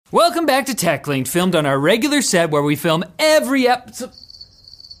Welcome back to TechLinked, filmed on our regular set where we film every episode.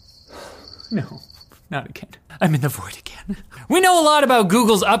 No, not again. I'm in the void again. We know a lot about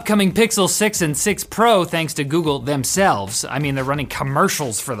Google's upcoming Pixel 6 and 6 Pro thanks to Google themselves. I mean, they're running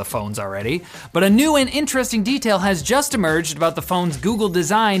commercials for the phones already. But a new and interesting detail has just emerged about the phone's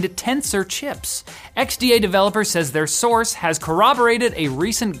Google-designed Tensor chips. XDA developer says their source has corroborated a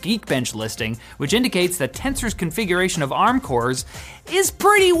recent Geekbench listing, which indicates that Tensor's configuration of ARM cores is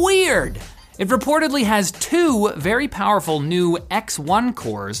pretty weird. It reportedly has 2 very powerful new X1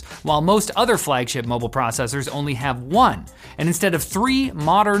 cores, while most other flagship mobile processors only have 1. And instead of 3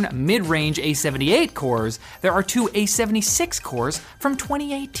 modern mid-range A78 cores, there are 2 A76 cores from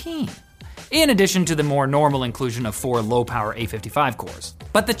 2018. In addition to the more normal inclusion of 4 low-power A55 cores.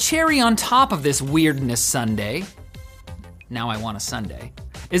 But the cherry on top of this weirdness sundae, now I want a sundae,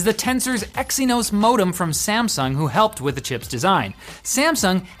 is the Tensor's Exynos modem from Samsung, who helped with the chip's design.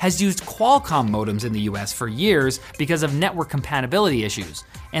 Samsung has used Qualcomm modems in the US for years because of network compatibility issues.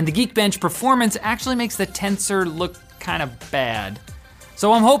 And the Geekbench performance actually makes the Tensor look kind of bad.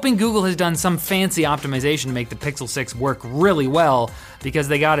 So I'm hoping Google has done some fancy optimization to make the Pixel 6 work really well, because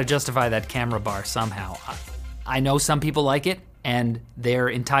they gotta justify that camera bar somehow. I know some people like it, and they're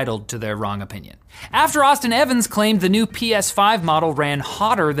entitled to their wrong opinion. After Austin Evans claimed the new PS5 model ran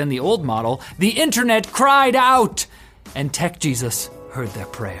hotter than the old model, the internet cried out, and Tech Jesus heard their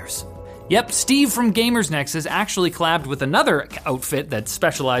prayers. Yep, Steve from Gamers Nexus actually collabed with another outfit that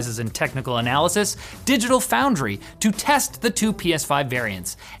specializes in technical analysis, Digital Foundry, to test the 2 PS5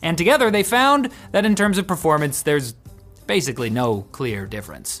 variants. And together they found that in terms of performance, there's basically no clear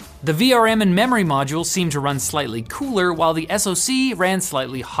difference. The VRM and memory modules seemed to run slightly cooler, while the SoC ran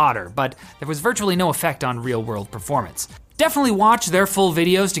slightly hotter, but there was virtually no effect on real-world performance. Definitely watch their full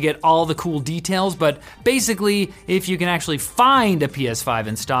videos to get all the cool details, but basically, if you can actually find a PS5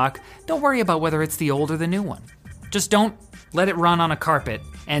 in stock, don't worry about whether it's the old or the new one. Just don't let it run on a carpet,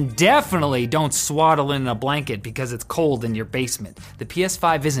 and definitely don't swaddle in a blanket because it's cold in your basement. The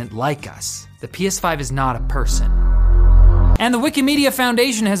PS5 isn't like us. The PS5 is not a person. And the Wikimedia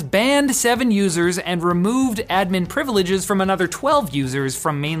Foundation has banned 7 users and removed admin privileges from another 12 users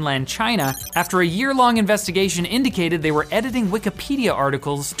from mainland China after a year-long investigation indicated they were editing Wikipedia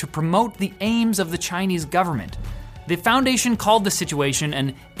articles to promote the aims of the Chinese government. The foundation called the situation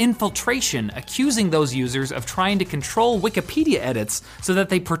an infiltration, accusing those users of trying to control Wikipedia edits so that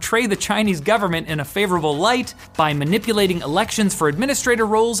they portray the Chinese government in a favorable light by manipulating elections for administrator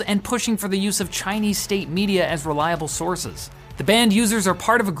roles and pushing for the use of Chinese state media as reliable sources. The banned users are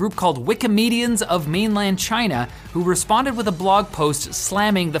part of a group called Wikimedians of Mainland China, who responded with a blog post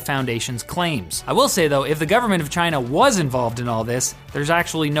slamming the foundation's claims. I will say though, if the government of China was involved in all this, there's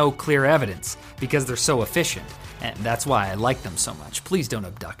actually no clear evidence, because they're so efficient. And that's why I like them so much. Please don't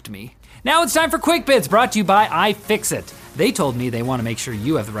abduct me. Now it's time for Quick Bits, brought to you by iFixit. They told me they want to make sure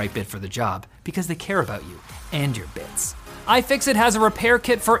you have the right bit for the job, because they care about you and your bits. iFixit has a repair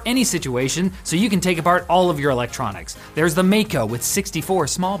kit for any situation, so you can take apart all of your electronics. There's the Mako with 64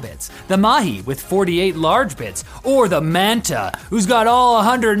 small bits, the Mahi with 48 large bits, or the Manta, who's got all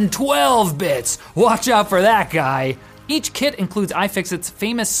 112 bits. Watch out for that guy. Each kit includes iFixit's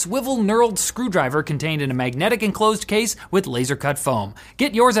famous swivel knurled screwdriver contained in a magnetic enclosed case with laser cut foam.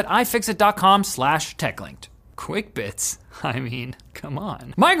 Get yours at ifixit.com/techlinked. Quick Bits. I mean, come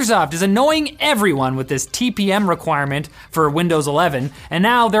on. Microsoft is annoying everyone with this TPM requirement for Windows 11, and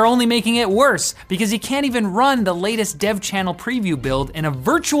now they're only making it worse because you can't even run the latest Dev Channel preview build in a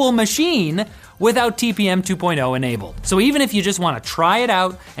virtual machine without TPM 2.0 enabled. So even if you just want to try it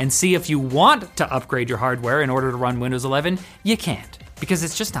out and see if you want to upgrade your hardware in order to run Windows 11, you can't, because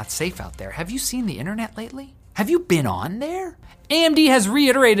it's just not safe out there. Have you seen the internet lately? Have you been on there? AMD has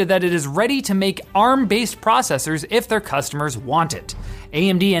reiterated that it is ready to make ARM-based processors if their customers want it.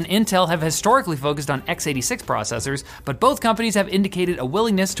 AMD and Intel have historically focused on x86 processors, but both companies have indicated a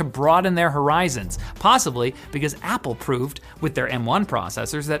willingness to broaden their horizons, possibly because Apple proved with their M1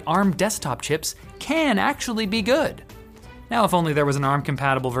 processors that ARM desktop chips can actually be good. Now, if only there was an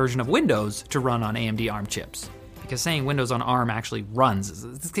ARM-compatible version of Windows to run on AMD ARM chips, because saying Windows on ARM actually runs,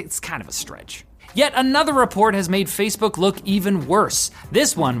 it's kind of a stretch. Yet another report has made Facebook look even worse.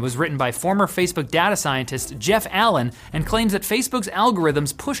 This one was written by former Facebook data scientist Jeff Allen and claims that Facebook's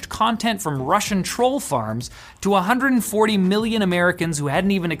algorithms pushed content from Russian troll farms to 140 million Americans who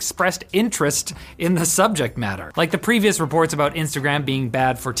hadn't even expressed interest in the subject matter. Like the previous reports about Instagram being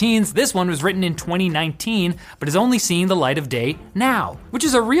bad for teens, this one was written in 2019, but is only seeing the light of day now. Which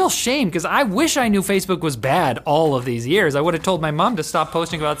is a real shame, because I wish I knew Facebook was bad all of these years. I would have told my mom to stop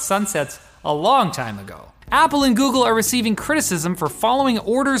posting about sunsets a long time ago. Apple and Google are receiving criticism for following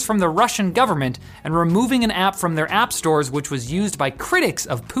orders from the Russian government and removing an app from their app stores which was used by critics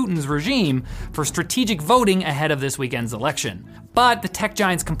of Putin's regime for strategic voting ahead of this weekend's election. But the tech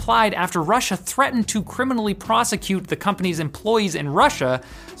giants complied after Russia threatened to criminally prosecute the company's employees in Russia,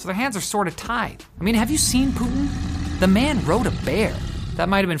 so their hands are sort of tied. I mean, have you seen Putin? The man rode a bear. That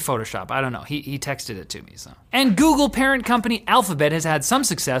might have been Photoshop, I don't know. He texted it to me, so. And Google parent company Alphabet has had some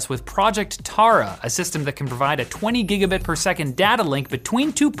success with Project Tara, a system that can provide a 20 gigabit per second data link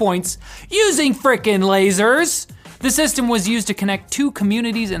between 2 points using frickin' lasers. The system was used to connect 2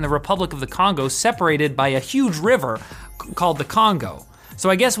 communities in the Republic of the Congo separated by a huge river called the Congo. So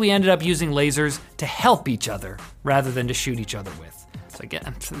I guess we ended up using lasers to help each other rather than to shoot each other with. So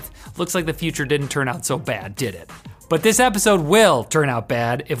again, looks like the future didn't turn out so bad, did it? But this episode will turn out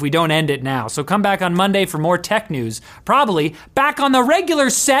bad if we don't end it now. So come back on Monday for more tech news. Probably back on the regular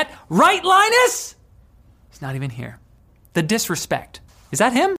set, right, Linus? He's not even here. The disrespect. Is that him?